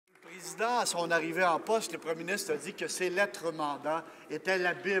Président, à son arrivée en poste, le premier ministre a dit que ses lettres mandats étaient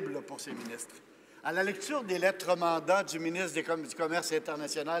la Bible pour ses ministres. À la lecture des lettres mandats du ministre du Commerce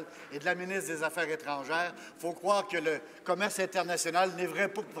international et de la ministre des Affaires étrangères, il faut croire que le commerce international n'est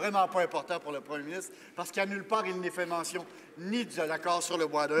vraiment pas important pour le premier ministre parce qu'à nulle part, il n'est fait mention ni de l'accord sur le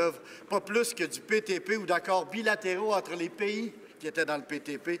bois d'œuvre, pas plus que du PTP ou d'accords bilatéraux entre les pays qui étaient dans le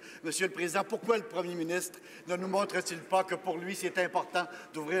PTP. Monsieur le Président, pourquoi le premier ministre ne nous montre-t-il pas que pour lui, c'est important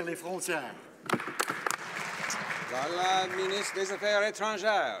d'ouvrir les frontières? La ministre des Affaires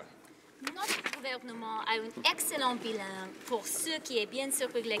étrangères. Notre gouvernement a un excellent bilan pour ce qui est bien sûr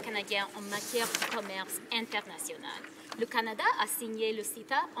pour les Canadiens en matière de commerce international. Le Canada a signé le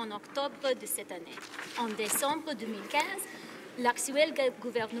CETA en octobre de cette année. En décembre 2015, l'actuel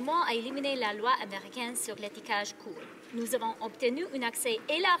gouvernement a éliminé la loi américaine sur l'étiquetage court. Nous avons obtenu un accès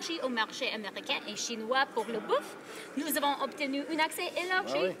élargi au marché américain et chinois pour le boeuf. Nous avons obtenu un accès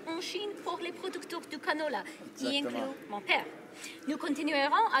élargi en Chine pour les producteurs du canola, qui inclut mon père. Nous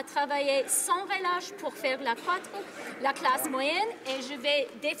continuerons à travailler sans relâche pour faire croître la classe moyenne et je vais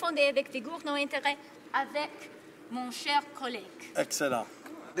défendre avec vigueur nos intérêts avec mon cher collègue. Excellent.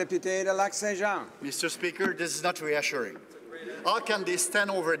 Député de Lac-Saint-Jean. Mr. Speaker, this is not reassuring. How can they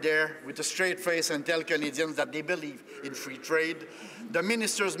stand over there with a straight face and tell Canadians that they believe in free trade? The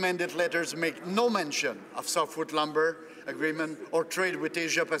minister's mandate letters make no mention of softwood lumber agreement or trade with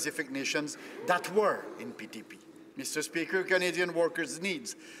Asia-Pacific nations that were in PTP. Mr. Speaker, Canadian workers need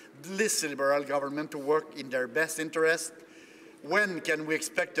this Liberal government to work in their best interest. When can we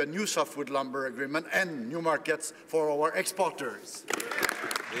expect a new softwood lumber agreement and new markets for our exporters?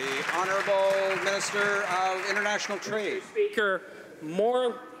 The Honourable Minister of International Trade. Speaker,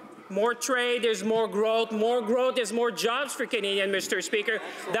 more trade is more growth. More growth is more jobs for Canadians, Mr. Speaker.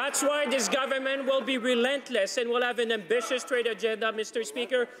 That's why this government will be relentless and will have an ambitious trade agenda, Mr.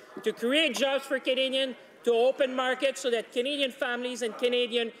 Speaker, to create jobs for Canadians, to open markets so that Canadian families and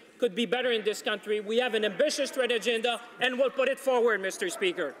Canadians could be better in this country. We have an ambitious trade agenda and we'll put it forward, Mr.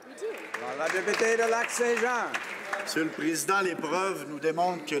 Speaker. La députée de Lac-Saint-Jean. Monsieur le Président, les preuves nous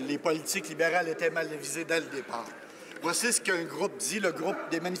démontrent que les politiques libérales étaient mal visées dès le départ. Voici ce qu'un groupe dit, le groupe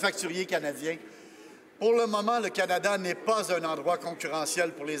des manufacturiers canadiens. Pour le moment, le Canada n'est pas un endroit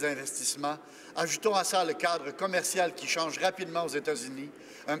concurrentiel pour les investissements. Ajoutons à ça le cadre commercial qui change rapidement aux États-Unis,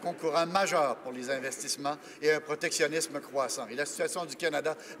 un concurrent majeur pour les investissements et un protectionnisme croissant. Et la situation du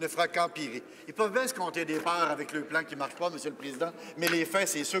Canada ne fera qu'empirer. Ils peuvent bien se compter des parts avec le plan qui ne marche pas, Monsieur le Président, mais les faits,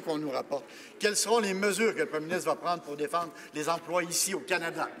 c'est ceux qu'on nous rapporte. Quelles seront les mesures que le Premier ministre va prendre pour défendre les emplois ici au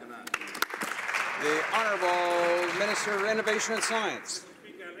Canada? The Honourable Minister of Innovation and Science.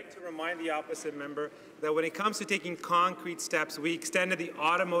 I'd like to remind the opposite member that when it comes to taking concrete steps, we extended the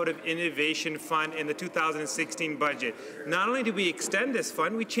Automotive Innovation Fund in the 2016 budget. Not only did we extend this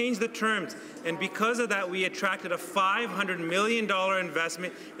fund, we changed the terms. And because of that, we attracted a $500 million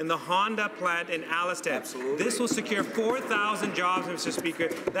investment in the Honda plant in Alliston. Absolutely. This will secure 4,000 jobs, Mr. Speaker.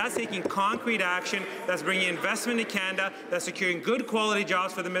 That's taking concrete action. That's bringing investment to Canada. That's securing good quality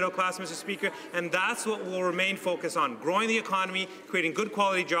jobs for the middle class, Mr. Speaker. And that's what we'll remain focused on, growing the economy, creating good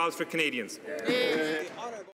quality jobs for Canadians.